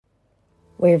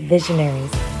where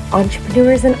visionaries,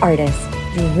 entrepreneurs, and artists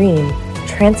dream,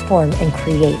 transform, and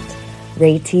create.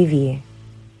 Ray TV.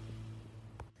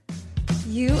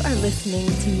 You are listening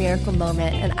to Miracle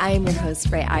Moment, and I am your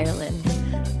host, Ray Ireland.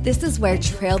 This is where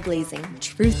trailblazing,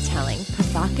 truth-telling,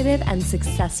 provocative, and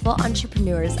successful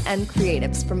entrepreneurs and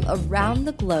creatives from around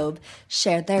the globe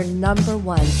share their number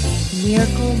one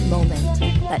miracle moment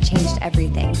that changed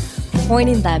everything,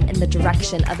 pointing them in the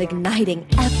direction of igniting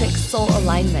epic soul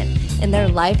alignment in their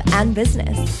life and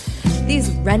business.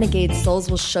 These renegade souls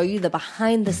will show you the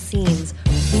behind-the-scenes,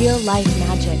 real-life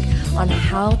magic on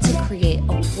how to create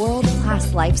a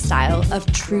world-class lifestyle of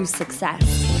true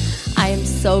success. I am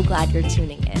so glad you're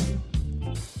tuning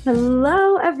in.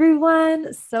 Hello,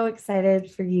 everyone. So excited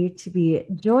for you to be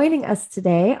joining us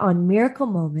today on Miracle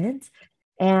Moment.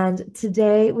 And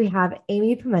today we have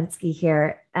Amy Pomensky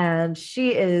here, and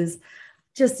she is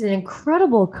just an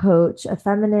incredible coach, a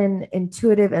feminine,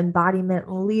 intuitive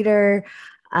embodiment leader,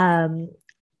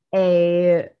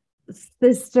 a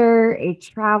sister, a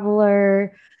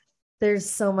traveler. There's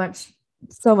so much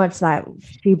that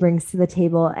she brings to the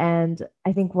table. And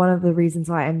I think one of the reasons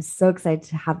why I'm so excited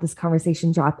to have this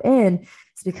conversation drop in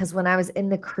is because when I was in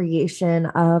the creation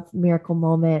of Miracle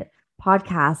Moment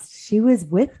podcast, she was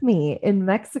with me in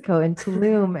Mexico, in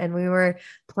Tulum, and we were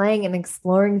playing and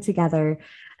exploring together.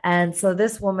 And so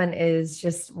this woman is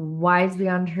just wise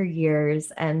beyond her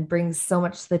years and brings so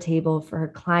much to the table for her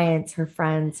clients, her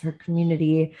friends, her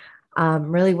community,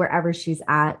 really wherever she's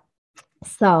at.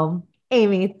 So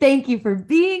Amy, thank you for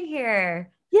being here.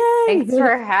 Yay! Thanks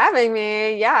for having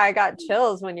me. Yeah, I got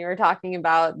chills when you were talking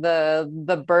about the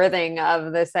birthing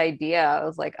of this idea. I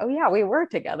was like, oh yeah, we were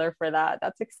together for that.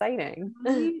 That's exciting.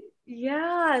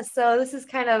 Yeah. So this is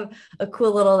kind of a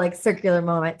cool little like circular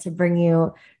moment to bring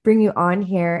you on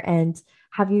here and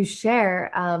have you share.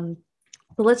 So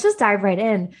let's just dive right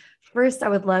in. First, I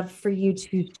would love for you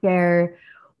to share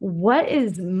what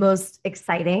is most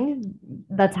exciting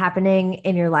that's happening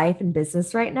in your life and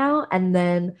business right now? And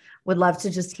then would love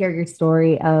to just hear your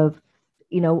story of,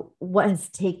 what has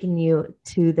taken you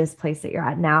to this place that you're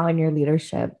at now in your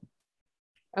leadership.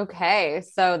 Okay.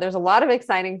 So there's a lot of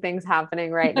exciting things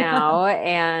happening right now,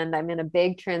 and I'm in a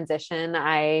big transition.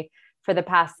 For the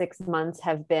past 6 months,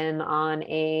 have been on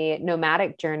a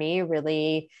nomadic journey,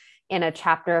 really in a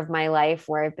chapter of my life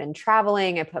where I've been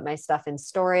traveling. I put my stuff in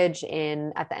storage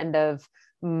at the end of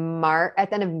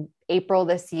April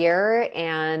this year,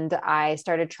 and I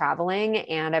started traveling.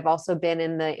 And I've also been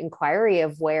in the inquiry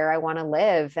of where I want to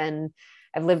live. And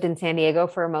I've lived in San Diego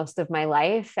for most of my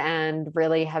life and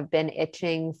really have been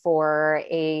itching for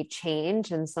a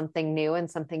change and something new and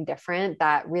something different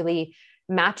that really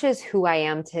matches who I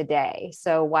am today.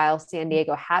 So while San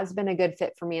Diego has been a good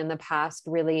fit for me in the past,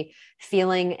 really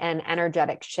feeling an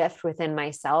energetic shift within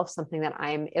myself, something that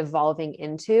I'm evolving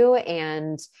into.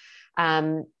 And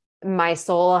my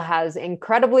soul has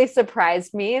incredibly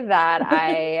surprised me that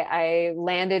I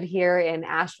landed here in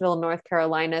Asheville, North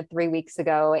Carolina 3 weeks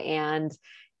ago, and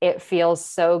it feels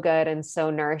so good and so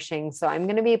nourishing. So I'm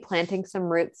going to be planting some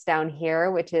roots down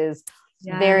here, which is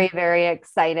very, very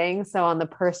exciting. So on the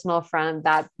personal front,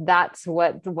 that's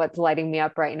what's lighting me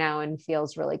up right now and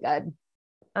feels really good.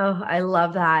 Oh, I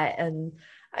love that. And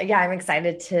yeah, I'm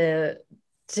excited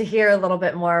to hear a little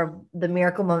bit more of the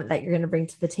miracle moment that you're going to bring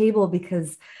to the table,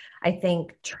 because I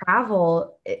think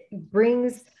travel, it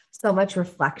brings so much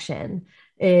reflection.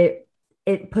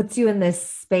 It puts you in this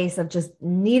space of just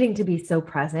needing to be so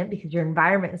present because your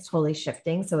environment is totally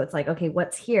shifting. So it's like, okay,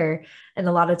 what's here? And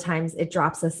a lot of times it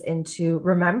drops us into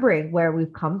remembering where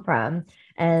we've come from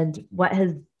and what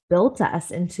has built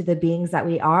us into the beings that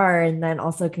we are, and then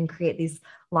also can create these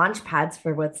launch pads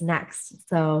for what's next.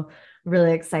 So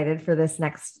really excited for this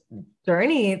next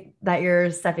journey that you're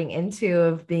stepping into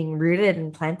of being rooted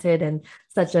and planted in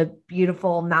such a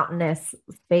beautiful mountainous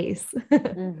space.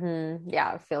 Mm-hmm.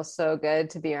 Yeah, it feels so good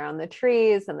to be around the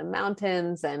trees and the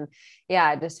mountains, and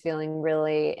yeah, just feeling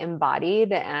really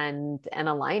embodied and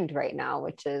aligned right now,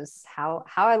 which is how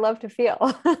I love to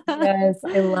feel. Yes,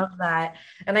 I love that.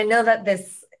 And I know that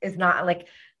this is not like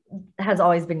has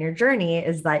always been your journey,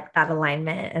 is like that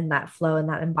alignment and that flow and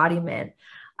that embodiment.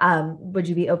 Would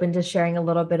you be open to sharing a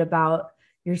little bit about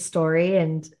your story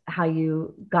and how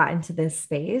you got into this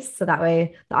space? So that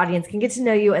way the audience can get to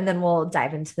know you, and then we'll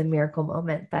dive into the miracle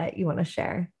moment that you want to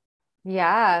share.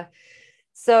 Yeah.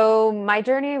 So my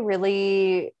journey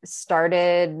really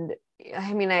started,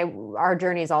 our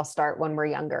journeys all start when we're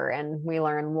younger, and we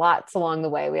learn lots along the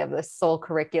way. We have this soul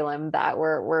curriculum that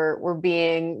we're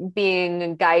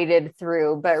being guided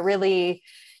through, but really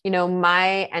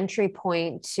my entry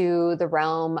point to the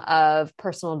realm of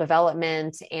personal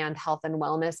development and health and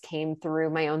wellness came through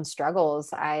my own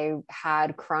struggles. I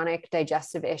had chronic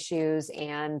digestive issues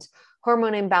and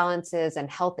hormone imbalances and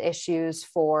health issues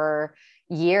for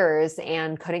years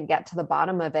and couldn't get to the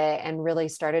bottom of it, and really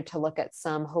started to look at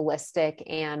some holistic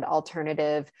and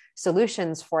alternative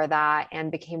solutions for that,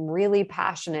 and became really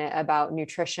passionate about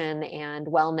nutrition and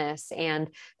wellness. And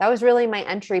that was really my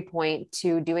entry point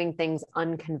to doing things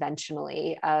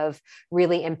unconventionally, of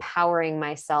really empowering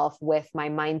myself with my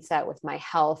mindset, with my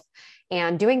health,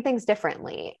 and doing things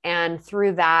differently. And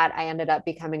through that, I ended up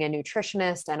becoming a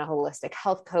nutritionist and a holistic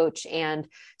health coach, and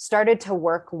started to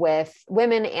work with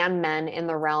women and men in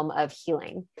the realm of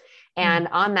healing. And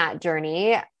on that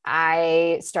journey,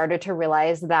 I started to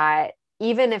realize that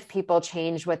even if people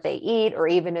change what they eat, or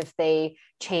even if they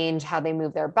change how they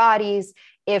move their bodies,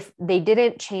 if they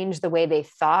didn't change the way they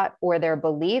thought or their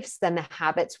beliefs, then the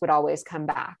habits would always come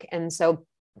back. And so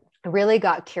I really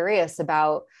got curious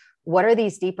about, what are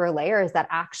these deeper layers that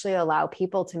actually allow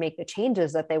people to make the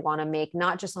changes that they want to make,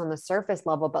 not just on the surface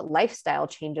level, but lifestyle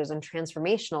changes and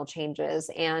transformational changes.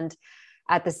 And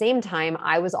at the same time,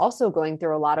 I was also going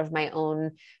through a lot of my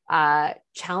own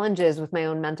challenges with my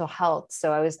own mental health.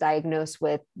 So I was diagnosed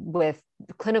with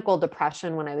clinical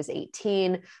depression when I was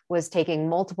 18, was taking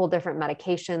multiple different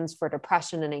medications for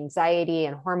depression and anxiety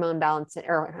and hormone balance,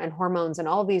 and hormones and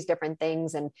all these different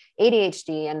things, and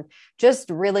ADHD, and just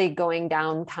really going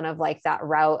down kind of like that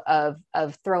route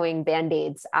of throwing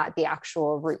band-aids at the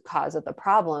actual root cause of the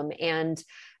problem. And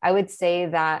I would say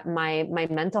that my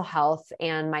mental health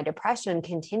and my depression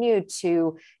continued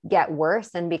to get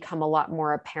worse and become a lot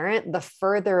more apparent the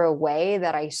further away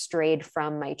that I strayed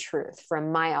from my truth,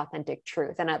 from my authentic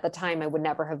truth. And at the time, I would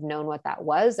never have known what that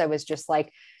was. I was just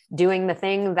like doing the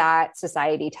thing that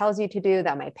society tells you to do,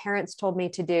 that my parents told me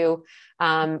to do,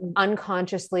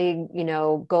 unconsciously,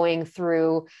 going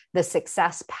through the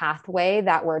success pathway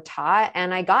that we're taught.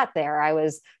 And I got there. I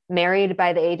was married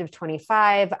by the age of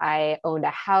 25. I owned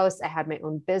a house. I had my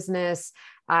own business.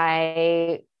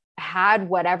 I had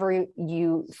whatever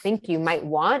you think you might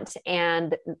want.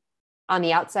 And on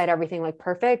the outside, everything looked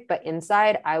perfect, but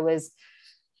inside I was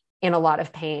in a lot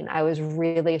of pain. I was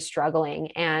really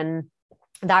struggling. And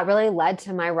that really led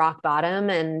to my rock bottom,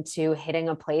 and to hitting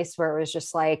a place where it was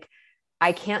just like,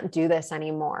 I can't do this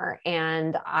anymore.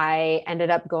 And I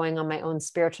ended up going on my own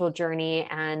spiritual journey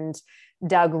and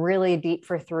dug really deep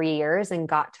for 3 years, and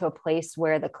got to a place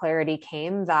where the clarity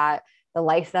came that the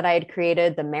life that I had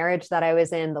created, the marriage that I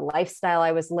was in, the lifestyle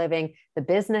I was living, the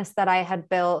business that I had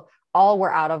built, all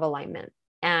were out of alignment.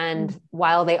 And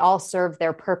while they all served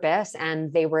their purpose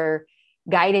and they were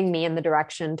guiding me in the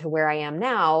direction to where I am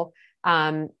now,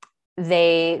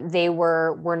 they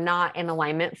were not in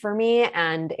alignment for me.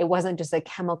 And it wasn't just a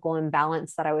chemical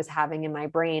imbalance that I was having in my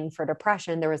brain for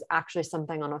depression. There was actually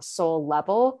something on a soul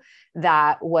level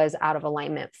that was out of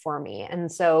alignment for me.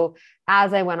 And so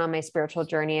as I went on my spiritual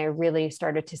journey, I really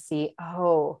started to see,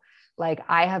 like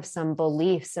I have some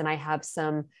beliefs, and I have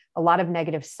a lot of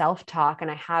negative self-talk,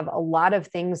 and I have a lot of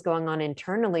things going on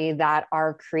internally that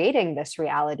are creating this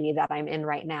reality that I'm in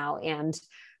right now. And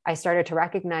I started to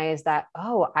recognize that,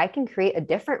 I can create a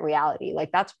different reality.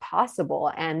 Like that's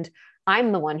possible. And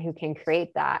I'm the one who can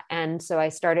create that. And so I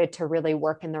started to really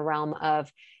work in the realm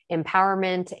of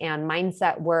empowerment and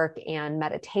mindset work and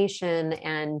meditation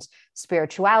and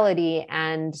spirituality,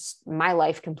 and my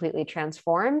life completely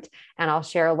transformed. And I'll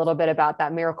share a little bit about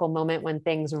that miracle moment when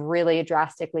things really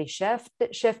drastically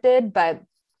shifted. But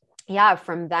yeah,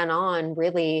 from then on,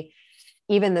 really,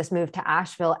 even this move to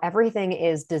Asheville, everything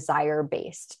is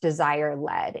desire-based,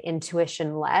 desire-led,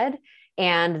 intuition-led.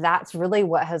 And that's really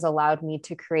what has allowed me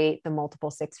to create the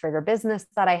multiple six-figure business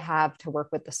that I have, to work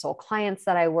with the soul clients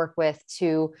that I work with,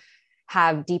 to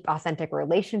have deep, authentic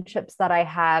relationships that I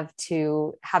have,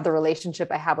 to have the relationship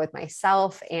I have with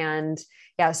myself. And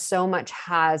yeah, so much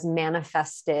has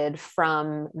manifested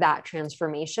from that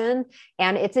transformation.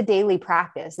 And it's a daily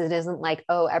practice. It isn't like,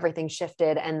 everything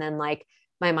shifted and then like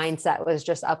my mindset was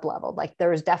just up leveled. Like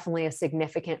there was definitely a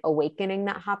significant awakening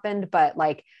that happened, but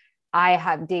like I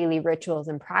have daily rituals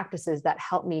and practices that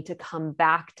help me to come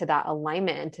back to that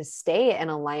alignment and to stay in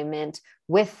alignment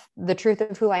with the truth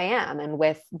of who I am, and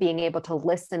with being able to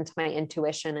listen to my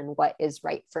intuition and what is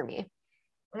right for me.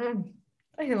 I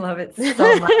love it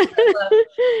so much.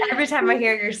 Every time I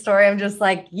hear your story, I'm just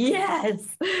like, yes,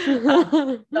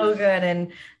 so good.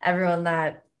 And everyone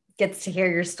that gets to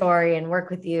hear your story and work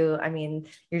with you, I mean,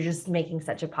 you're just making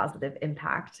such a positive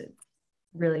impact. It's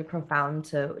really profound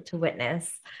to witness.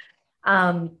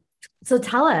 So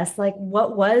tell us, like,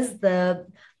 what was the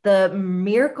the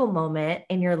miracle moment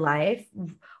in your life.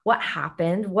 What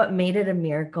happened? What made it a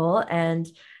miracle? And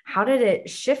how did it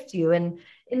shift you? And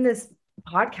in this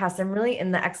podcast, I'm really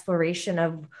in the exploration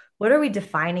of what are we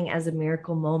defining as a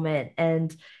miracle moment,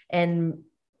 and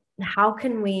how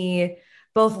can we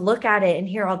both look at it and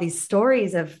hear all these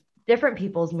stories of different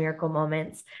people's miracle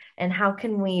moments, and how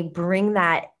can we bring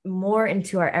that more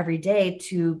into our everyday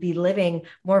to be living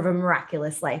more of a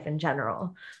miraculous life in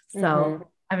general. So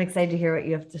I'm excited to hear what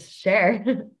you have to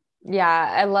share.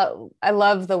 Yeah, I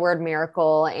love the word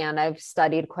miracle, and I've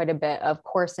studied quite a bit of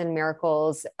Course in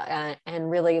Miracles, and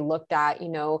really looked at,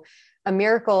 a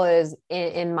miracle is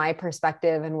in my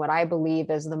perspective, and what I believe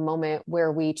is the moment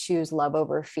where we choose love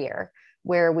over fear,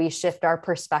 where we shift our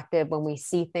perspective, when we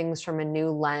see things from a new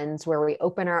lens, where we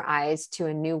open our eyes to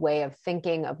a new way of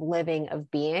thinking, of living, of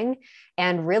being,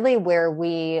 and really where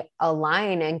we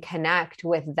align and connect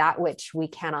with that which we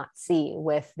cannot see,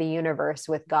 with the universe,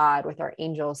 with God, with our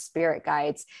angels, spirit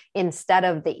guides, instead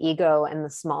of the ego and the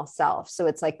small self. So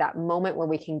it's like that moment where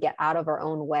we can get out of our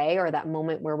own way, or that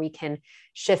moment where we can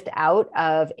shift out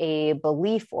of a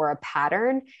belief or a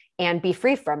pattern and be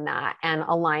free from that and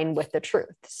align with the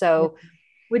truth. So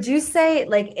would you say,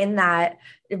 like, in that,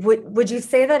 would you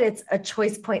say that it's a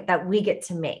choice point that we get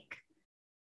to make?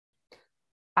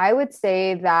 I would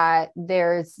say that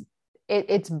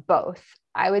it's both.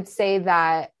 I would say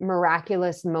that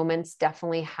miraculous moments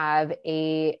definitely have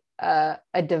a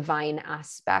divine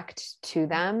aspect to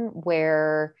them,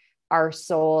 where our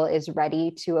soul is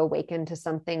ready to awaken to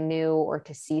something new, or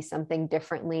to see something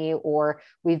differently, or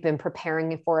we've been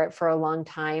preparing for it for a long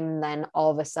time, and then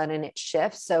all of a sudden it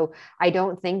shifts. So I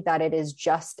don't think that it is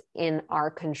just in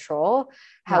our control.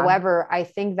 Yeah. However, I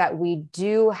think that we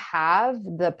do have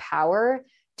the power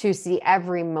to see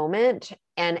every moment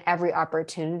and every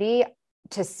opportunity,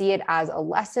 to see it as a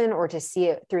lesson, or to see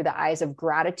it through the eyes of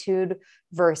gratitude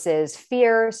versus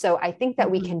fear. So I think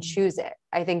that we can choose it.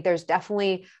 I think there's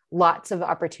definitely lots of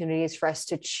opportunities for us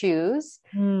to choose.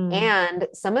 And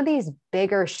some of these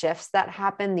bigger shifts that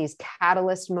happen, these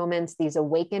catalyst moments, these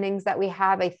awakenings that we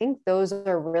have, I think those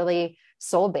are really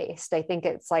soul-based. I think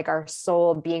it's like our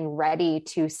soul being ready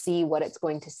to see what it's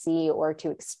going to see, or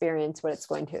to experience what it's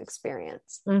going to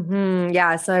experience.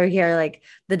 Yeah. So here, like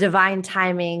the divine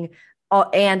timing,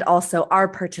 and also our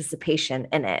participation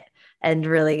in it, and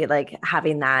really like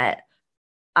having that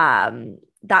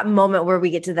moment where we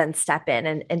get to then step in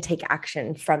and take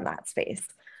action from that space.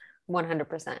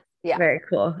 100%. Yeah. Very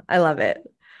cool. I love it.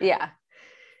 Yeah.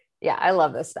 Yeah. I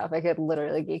love this stuff. I could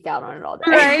literally geek out on it all day.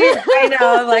 Right? I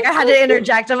know. Like, I had to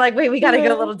interject. I'm like, wait, we got to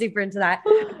go a little deeper into that.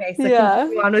 Okay. So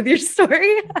continue on with your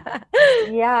story.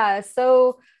 Yeah.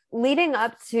 So leading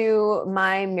up to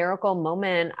my miracle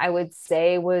moment, I would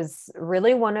say, was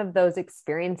really one of those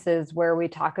experiences where we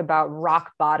talk about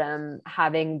rock bottom,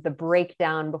 having the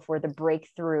breakdown before the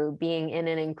breakthrough, being in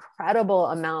an incredible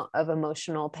amount of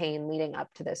emotional pain leading up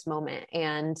to this moment.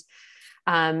 And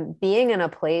being in a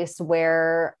place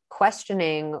where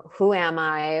questioning, who am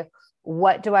I?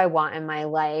 What do I want in my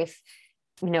life?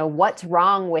 What's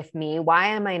wrong with me? Why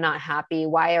am I not happy?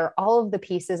 Why are all of the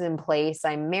pieces in place?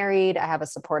 I'm married. I have a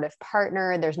supportive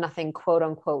partner. There's nothing quote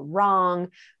unquote wrong.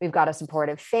 We've got a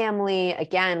supportive family.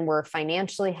 Again, we're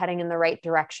financially heading in the right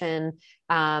direction.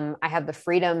 I have the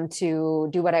freedom to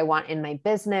do what I want in my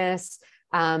business,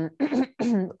 owning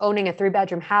a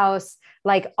 3-bedroom house,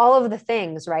 like all of the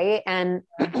things. Right. And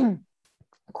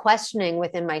questioning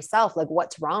within myself, like,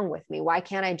 what's wrong with me? Why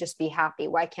can't I just be happy?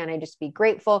 Why can't I just be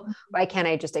grateful? Why can't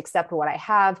I just accept what I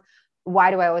have?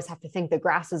 Why do I always have to think the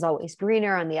grass is always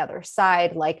greener on the other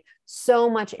side? Like, so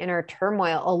much inner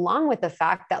turmoil, along with the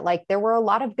fact that, like, there were a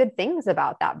lot of good things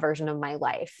about that version of my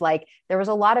life. Like, there was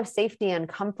a lot of safety and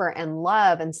comfort and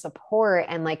love and support,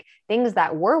 and like things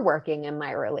that were working in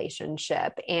my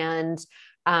relationship. And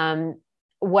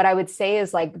what I would say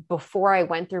is, like, before I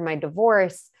went through my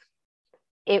divorce,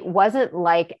 it wasn't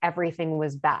like everything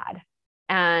was bad.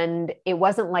 And it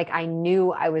wasn't like I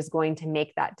knew I was going to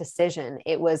make that decision.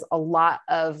 It was a lot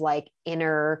of like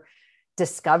inner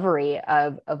discovery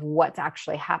of what's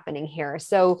actually happening here.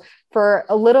 So for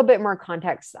a little bit more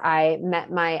context, I met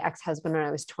my ex-husband when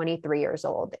I was 23 years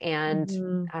old. And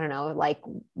I don't know, like,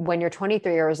 when you're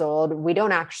 23 years old, we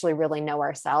don't actually really know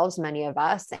ourselves, many of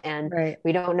us. And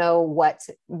we don't know what's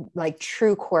like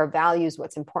true core values,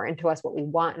 what's important to us, what we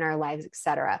want in our lives, et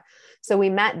cetera. So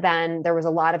we met then. There was a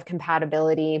lot of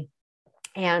compatibility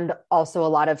and also a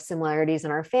lot of similarities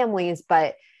in our families,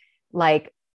 but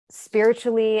like,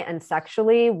 spiritually and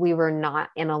sexually, we were not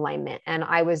in alignment. And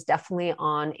I was definitely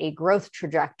on a growth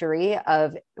trajectory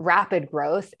of rapid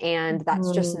growth. And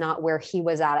that's just not where he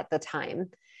was at the time.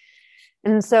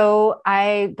 And so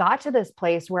I got to this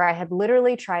place where I had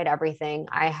literally tried everything.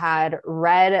 I had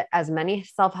read as many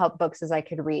self-help books as I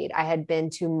could read. I had been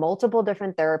to multiple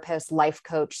different therapists, life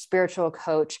coach, spiritual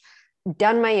coach,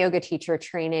 done my yoga teacher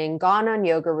training, gone on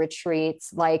yoga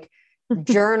retreats, like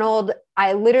journaled.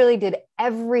 I literally did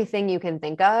everything you can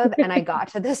think of. And I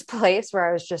got to this place where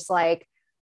I was just like,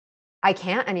 I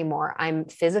can't anymore. I'm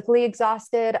physically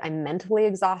exhausted. I'm mentally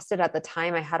exhausted. At the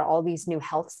time, I had all these new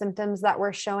health symptoms that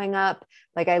were showing up.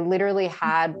 Like I literally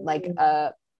had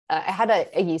I had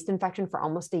a yeast infection for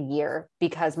almost a year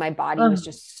because my body was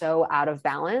just so out of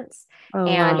balance,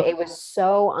 and it was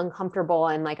so uncomfortable.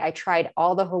 And like, I tried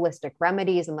all the holistic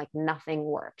remedies and like nothing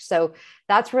worked. So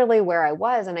that's really where I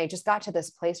was. And I just got to this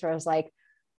place where I was like,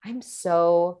 I'm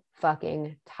so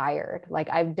fucking tired. Like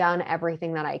I've done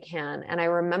everything that I can. And I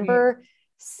remember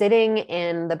sitting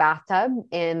in the bathtub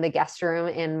in the guest room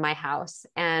in my house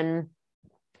and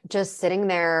just sitting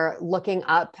there looking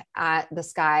up at the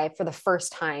sky for the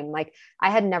first time. Like I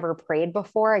had never prayed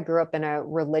before. I grew up in a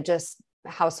religious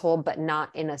household, but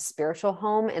not in a spiritual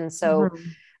home. And so,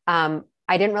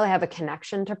 I didn't really have a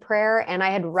connection to prayer, and I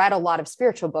had read a lot of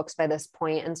spiritual books by this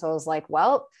point. And so I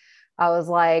was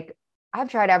like, I've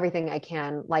tried everything I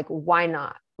can. Like, why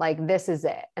not? Like, this is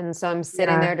it. And so I'm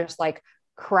sitting there just like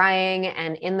crying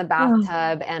and in the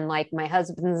bathtub, and like my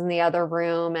husband's in the other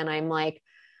room. And I'm like,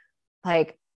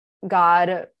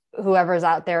 God, whoever's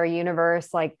out there,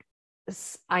 universe, like,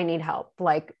 I need help.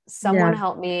 Like someone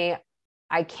help me.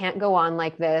 I can't go on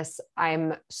like this.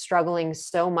 I'm struggling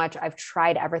so much. I've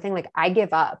tried everything. Like I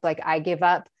give up.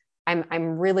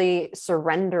 I'm really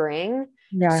surrendering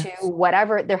to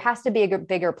whatever. There has to be a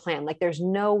bigger plan. Like there's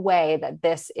no way that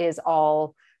this is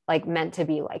all like meant to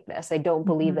be like this. I don't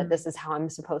believe that this is how I'm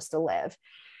supposed to live.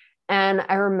 And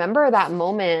I remember that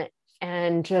moment,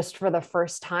 and just for the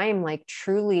first time, like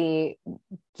truly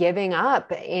giving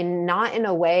up, not in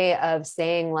a way of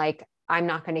saying like, I'm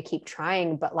not going to keep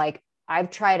trying, but like, I've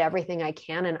tried everything I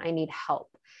can and I need help,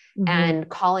 and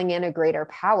calling in a greater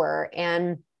power.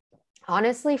 And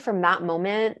honestly, from that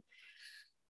moment,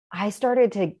 I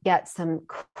started to get some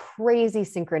crazy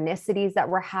synchronicities that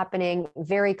were happening,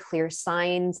 very clear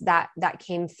signs that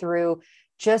came through,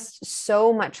 just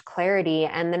so much clarity.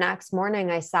 And the next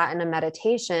morning I sat in a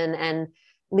meditation, and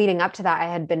leading up to that, I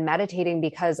had been meditating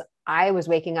because I was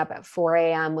waking up at 4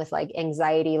 a.m. with like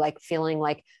anxiety, like feeling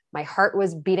like my heart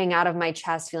was beating out of my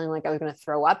chest, feeling like I was going to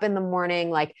throw up in the morning,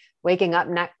 like waking up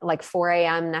like 4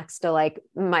 a.m. next to like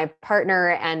my partner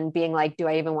and being like, do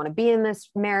I even want to be in this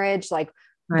marriage? Like,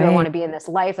 do I want to be in this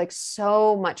life? Like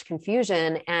so much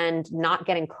confusion and not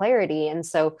getting clarity. And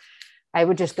so I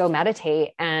would just go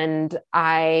meditate, and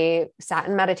I sat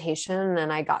in meditation,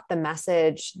 and I got the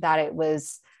message that it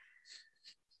was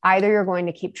either you're going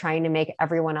to keep trying to make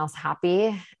everyone else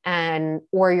happy,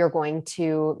 or you're going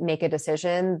to make a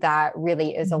decision that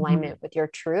really is alignment with your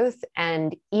truth.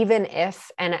 And even if,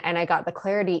 and I got the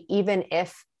clarity, even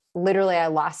if literally I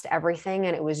lost everything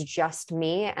and it was just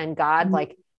me and God,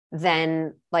 like,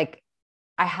 then like,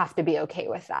 I have to be okay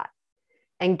with that,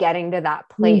 and getting to that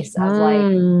place of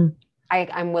like,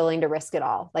 I'm willing to risk it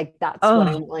all. Like, that's what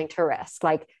I'm willing to risk.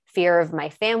 Like fear of my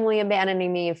family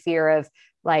abandoning me, fear of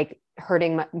like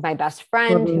hurting my best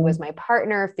friend who was my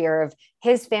partner, fear of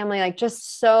his family, like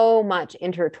just so much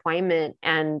intertwinement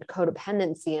and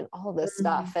codependency and all this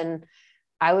stuff. And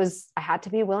I had to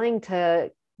be willing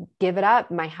to give it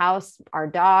up. My house, our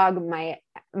dog,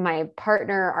 my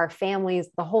partner, our families,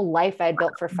 the whole life I had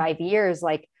built for 5 years.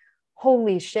 Like,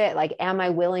 holy shit. Like, am I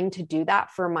willing to do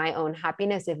that for my own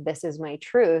happiness if this is my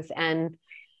truth? And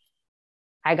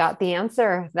I got the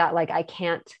answer that like, I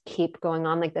can't keep going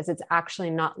on like this. It's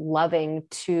actually not loving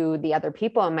to the other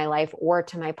people in my life or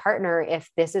to my partner if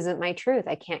this isn't my truth.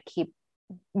 I can't keep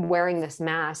wearing this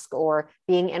mask or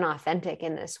being inauthentic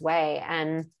in this way.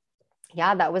 And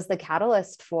yeah, that was the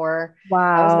catalyst for,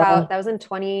 that was in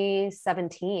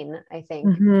 2017, I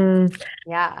think.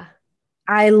 Yeah.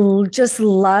 Just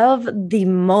love the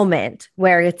moment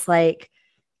where it's like,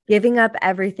 giving up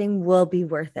everything will be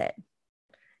worth it.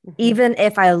 Even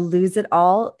if I lose it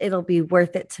all, it'll be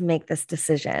worth it to make this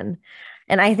decision.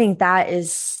 And I think that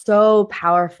is so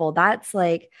powerful. That's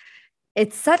like,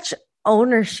 it's such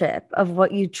ownership of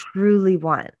what you truly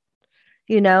want,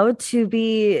 to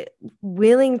be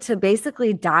willing to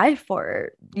basically die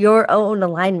for your own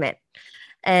alignment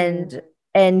and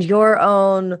your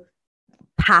own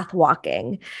path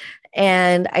walking.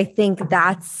 And I think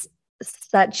that's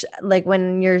such like,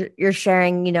 when you're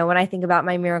sharing, when I think about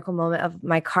my miracle moment of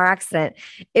my car accident,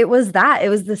 it was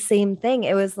the same thing.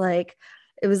 It was like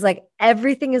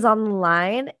everything is on the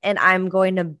line and I'm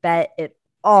going to bet it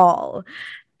all.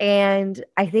 And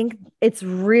I think it's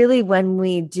really when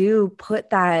we do put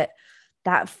that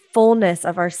fullness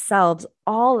of ourselves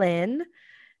all in,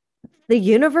 the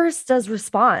universe does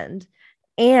respond.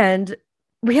 And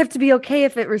we have to be okay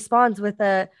if it responds with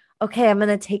okay, I'm going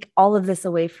to take all of this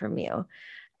away from you.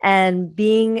 And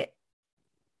being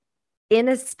in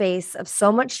a space of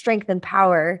so much strength and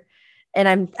power,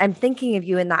 and I'm thinking of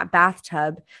you in that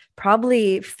bathtub,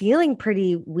 probably feeling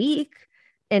pretty weak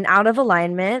and out of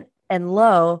alignment and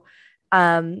low.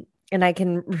 And I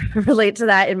can relate to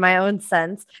that in my own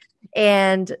sense.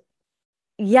 And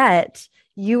yet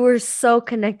you were so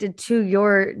connected to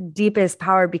your deepest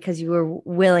power because you were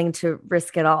willing to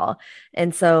risk it all.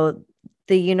 And so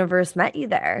the universe met you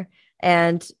there.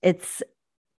 And it's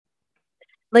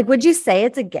like, would you say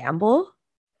it's a gamble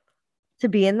to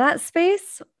be in that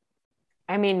space?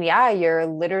 I mean, yeah, you're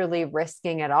literally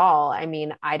risking it all. I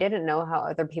mean, I didn't know how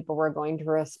other people were going to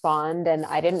respond, and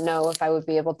I didn't know if I would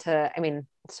be able to, I mean,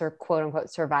 sort of quote unquote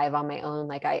survive on my own.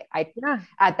 Like I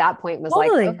at that point was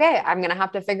Totally. like, okay, I'm gonna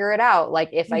have to figure it out. Like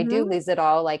if I do Mhm. lose it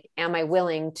all, like, am I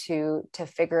willing to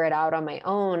figure it out on my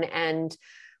own? And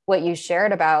what you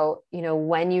shared about, you know,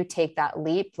 when you take that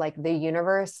leap, like the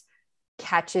universe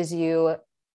catches you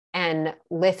and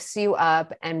lifts you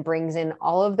up and brings in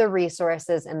all of the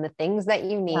resources and the things that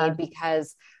you need. Yeah.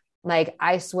 Because like,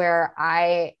 I swear,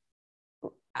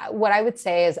 what I would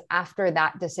say is after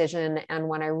that decision, and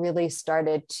when I really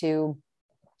started to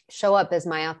show up as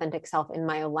my authentic self in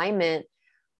my alignment,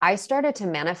 I started to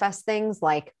manifest things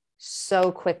like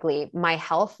so quickly. My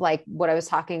health, like what I was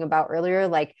talking about earlier,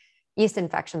 like yeast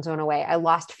infections went away. I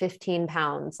lost 15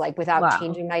 pounds, like without Wow.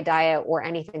 changing my diet or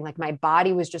anything. Like my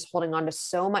body was just holding on to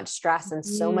so much stress and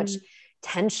so much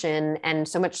tension and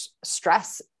so much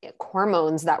stress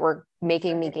hormones that were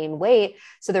making me gain weight.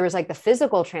 So there was like the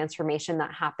physical transformation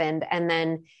that happened. And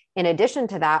then in addition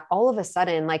to that, all of a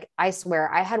sudden, like, I swear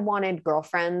I had wanted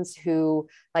girlfriends who,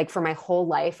 like, for my whole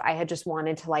life, I had just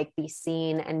wanted to like be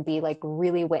seen and be like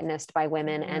really witnessed by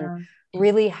women and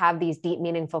really have these deep,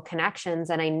 meaningful connections.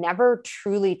 And I never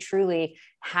truly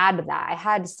had that. I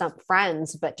had some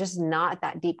friends, but just not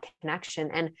that deep connection.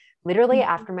 And literally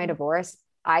after my divorce,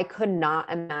 I could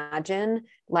not imagine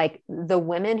like the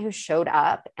women who showed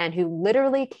up and who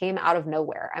literally came out of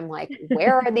nowhere. I'm like,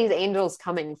 where are these angels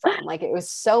coming from? Like, it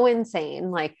was so insane.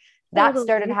 Like that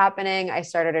started happening. I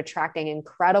started attracting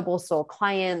incredible soul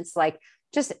clients. Like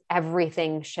just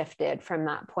everything shifted from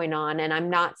that point on. And I'm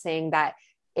not saying that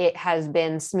it has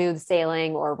been smooth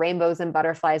sailing or rainbows and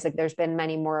butterflies. Like there's been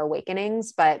many more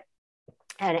awakenings, but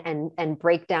and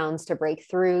breakdowns to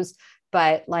breakthroughs.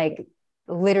 But like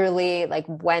literally, like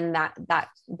when that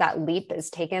leap is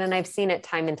taken, and I've seen it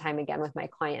time and time again with my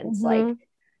clients, like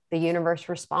the universe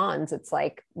responds. It's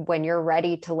like when you're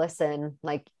ready to listen,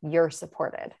 like you're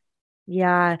supported.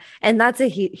 Yeah. And that's a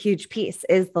huge piece,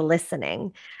 is the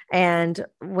listening. And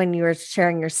when you were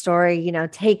sharing your story, you know,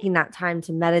 taking that time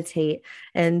to meditate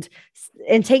and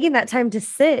taking that time to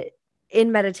sit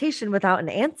in meditation without an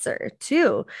answer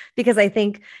too, because I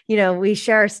think, you know, we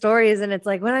share our stories and it's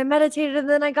like, when I meditated and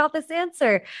then I got this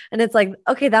answer, and it's like,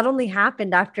 okay, that only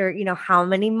happened after, you know, how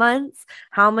many months,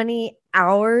 how many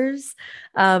hours.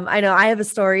 I know I have a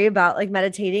story about like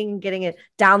meditating and getting it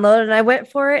downloaded, and I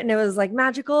went for it and it was like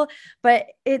magical, but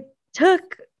it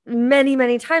took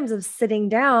many times of sitting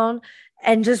down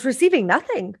and just receiving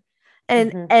nothing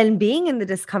and being in the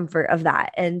discomfort of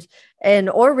that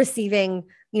or receiving,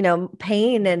 you know,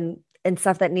 pain and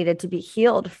stuff that needed to be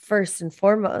healed first and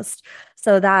foremost.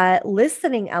 So that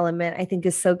listening element, I think,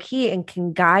 is so key and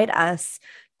can guide us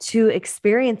to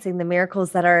experiencing the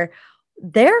miracles that are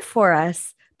there for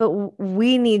us, but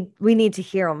we need to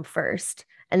hear them first,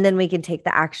 and then we can take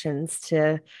the actions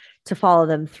to follow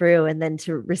them through, and then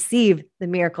to receive the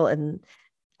miracle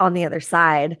on the other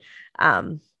side.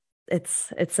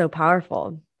 It's so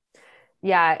powerful.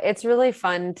 Yeah, it's really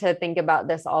fun to think about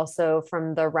this also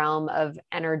from the realm of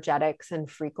energetics and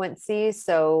frequency.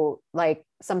 So, like,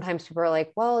 sometimes people are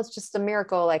like, well, it's just a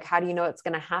miracle. Like, how do you know it's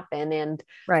going to happen? And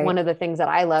one of the things that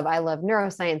I love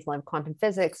neuroscience, I love quantum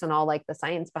physics and all like the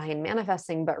science behind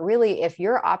manifesting. But really, if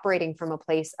you're operating from a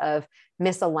place of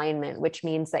misalignment, which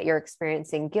means that you're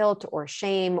experiencing guilt or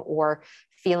shame or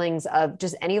feelings of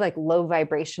just any like low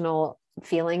vibrational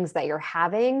feelings that you're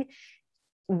having,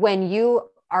 when you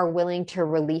are willing to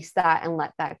release that and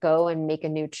let that go and make a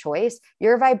new choice,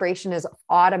 your vibration is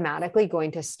automatically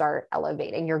going to start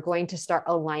elevating. You're going to start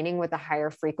aligning with a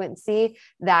higher frequency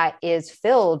that is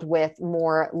filled with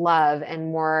more love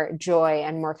and more joy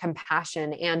and more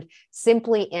compassion. And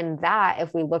simply in that,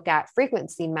 if we look at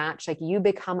frequency match, like you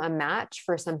become a match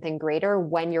for something greater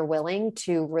when you're willing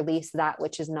to release that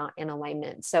which is not in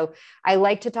alignment. So I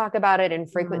like to talk about it in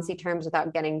frequency terms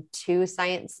without getting too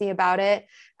sciencey about it.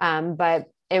 But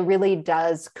it really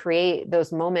does create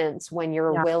those moments when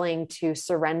you're willing to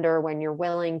surrender, when you're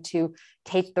willing to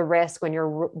take the risk, when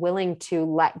you're willing to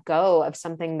let go of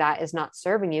something that is not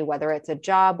serving you, whether it's a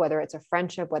job, whether it's a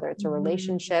friendship, whether it's a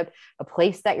relationship, a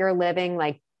place that you're living.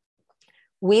 Like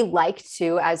we like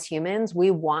to, as humans, we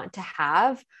want to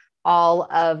have all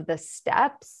of the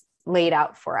steps laid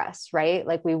out for us, right?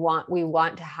 Like we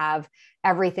want to have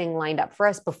everything lined up for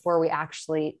us before we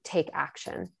actually take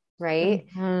action. Right.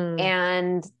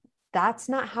 And that's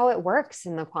not how it works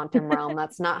in the quantum realm.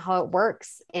 That's not how it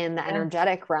works in the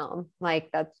energetic realm.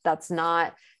 Like that's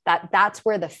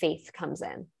where the faith comes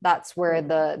in. That's where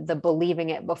the believing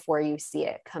it before you see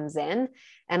it comes in.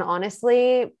 And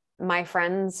honestly, my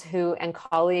friends and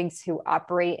colleagues who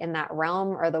operate in that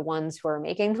realm are the ones who are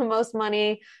making the most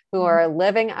money, who are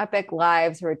living epic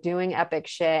lives, who are doing epic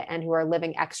shit, and who are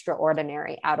living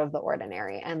extraordinary out of the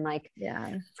ordinary. And like,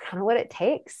 it's kind of what it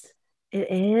takes. It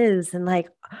is. And like,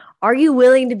 are you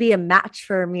willing to be a match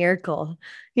for a miracle?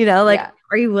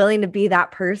 Are you willing to be that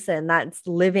person that's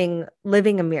living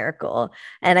a miracle?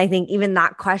 And I think even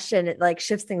that question, it like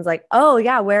shifts things like, oh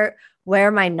yeah, where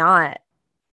am I not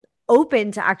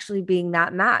open to actually being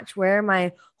that match? Where am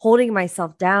I holding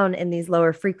myself down in these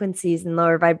lower frequencies and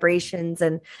lower vibrations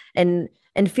and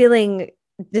feeling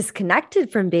disconnected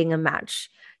from being a match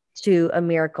to a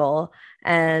miracle?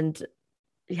 And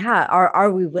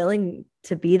are we willing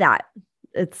to be that?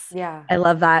 I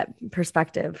love that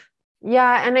perspective.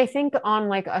 Yeah. And I think on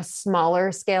like a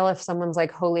smaller scale, if someone's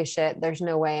like, holy shit, there's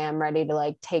no way I'm ready to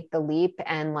like take the leap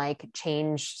and like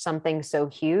change something so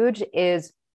huge,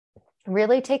 is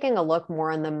really taking a look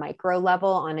more on the micro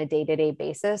level on a day-to-day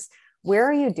basis. Where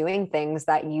are you doing things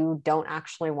that you don't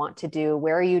actually want to do?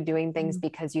 Where are you doing things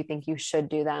because you think you should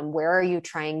do them? Where are you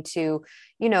trying to,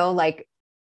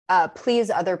 please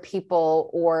other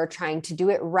people, or trying to do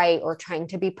it right, or trying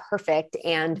to be perfect,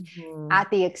 and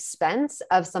at the expense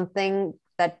of something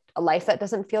a life that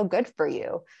doesn't feel good for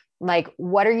you? Like,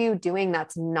 what are you doing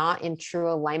that's not in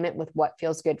true alignment with what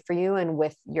feels good for you and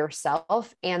with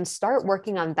yourself? And start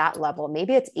working on that level.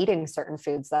 Maybe it's eating certain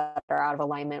foods that are out of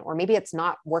alignment, or maybe it's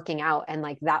not working out, and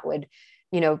like that would,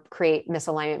 create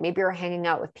misalignment. Maybe you're hanging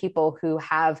out with people who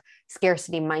have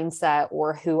scarcity mindset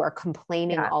or who are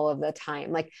complaining all of the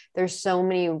time. Like there's so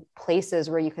many places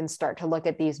where you can start to look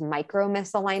at these micro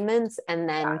misalignments. And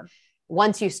then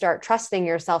once you start trusting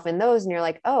yourself in those and you're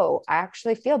like, oh, I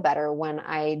actually feel better when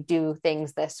I do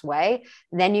things this way,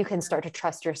 then you can start to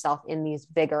trust yourself in these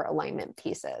bigger alignment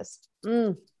pieces.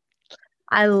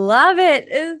 I love it.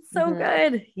 It's so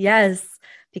good. Yes.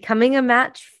 Becoming a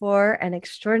match for an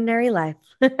extraordinary life.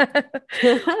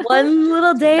 One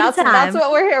little day at a time. That's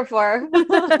what we're here for.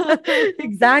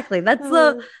 Exactly. That's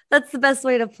the best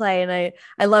way to play. And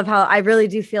I love how I really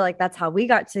do feel like that's how we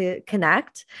got to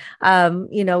connect.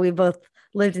 We both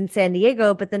lived in San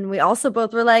Diego, but then we also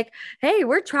both were like, hey,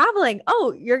 we're traveling.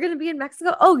 Oh, you're going to be in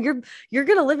Mexico. Oh, you're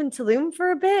going to live in Tulum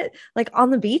for a bit, like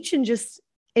on the beach, and just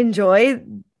enjoy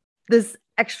this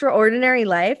extraordinary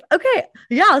life. Okay.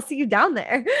 Yeah. I'll see you down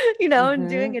there, and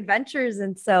doing adventures.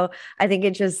 And so I think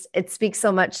it speaks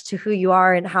so much to who you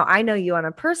are and how I know you on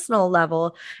a personal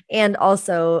level. And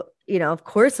also, of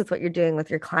course, with what you're doing with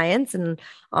your clients and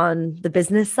on the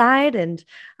business side. And,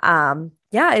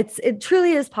 it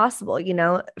truly is possible,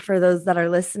 for those that are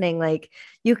listening, like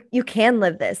you can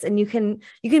live this, and you can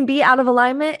be out of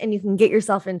alignment, and you can get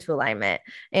yourself into alignment,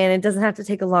 and it doesn't have to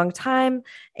take a long time.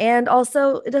 And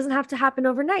also it doesn't have to happen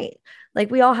overnight.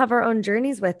 Like we all have our own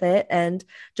journeys with it, and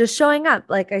just showing up,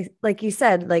 like you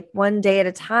said, like one day at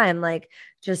a time, like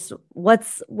just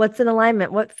what's in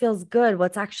alignment, what feels good,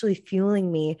 what's actually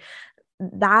fueling me.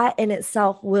 That in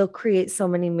itself will create so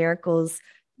many miracles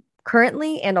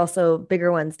currently, and also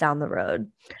bigger ones down the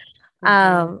road.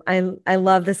 I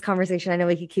love this conversation. I know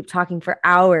we could keep talking for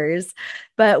hours,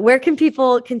 but where can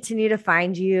people continue to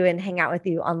find you and hang out with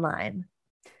you online?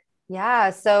 Yeah.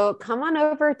 So come on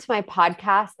over to my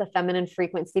podcast, the Feminine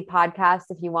Frequency Podcast,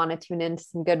 if you want to tune into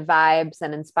some good vibes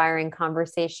and inspiring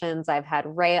conversations. I've had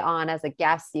Ray on as a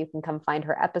guest, so you can come find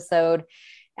her episode.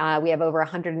 We have over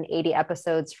 180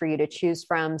 episodes for you to choose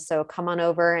from. So come on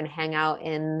over and hang out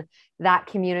in that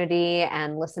community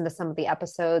and listen to some of the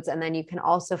episodes. And then you can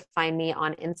also find me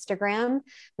on Instagram.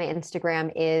 My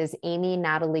Instagram is Amy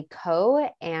Natalie Co.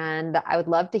 And I would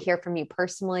love to hear from you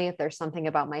personally. If there's something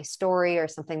about my story or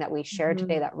something that we shared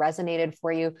today that resonated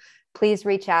for you, please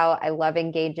reach out. I love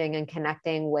engaging and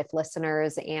connecting with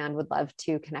listeners and would love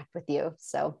to connect with you.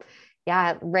 So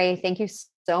yeah, Ray, thank you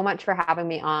so much for having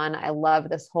me on. I love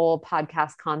this whole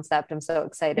podcast concept. I'm so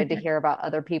excited to hear about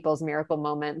other people's miracle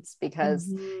moments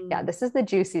because yeah, this is the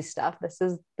juicy stuff. This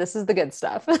is the good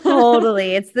stuff.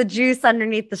 Totally. It's the juice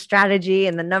underneath the strategy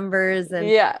and the numbers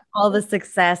and all the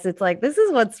success. It's like, this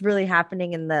is what's really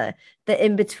happening in the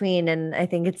in-between. And I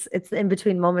think it's the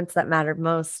in-between moments that matter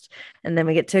most. And then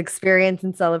we get to experience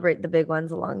and celebrate the big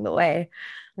ones along the way.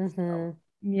 So,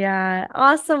 yeah.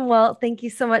 Awesome. Well, thank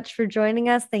you so much for joining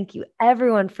us. Thank you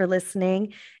everyone for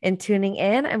listening and tuning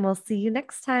in, and we'll see you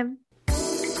next time.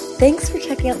 Thanks for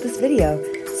checking out this video.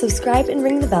 Subscribe and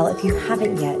ring the bell if you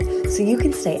haven't yet, so you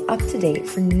can stay up to date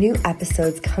for new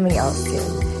episodes coming out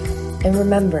soon. And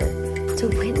remember to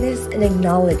witness and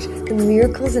acknowledge the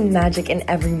miracles and magic in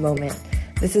every moment.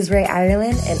 This is Ray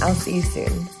Ireland, and I'll see you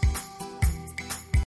soon.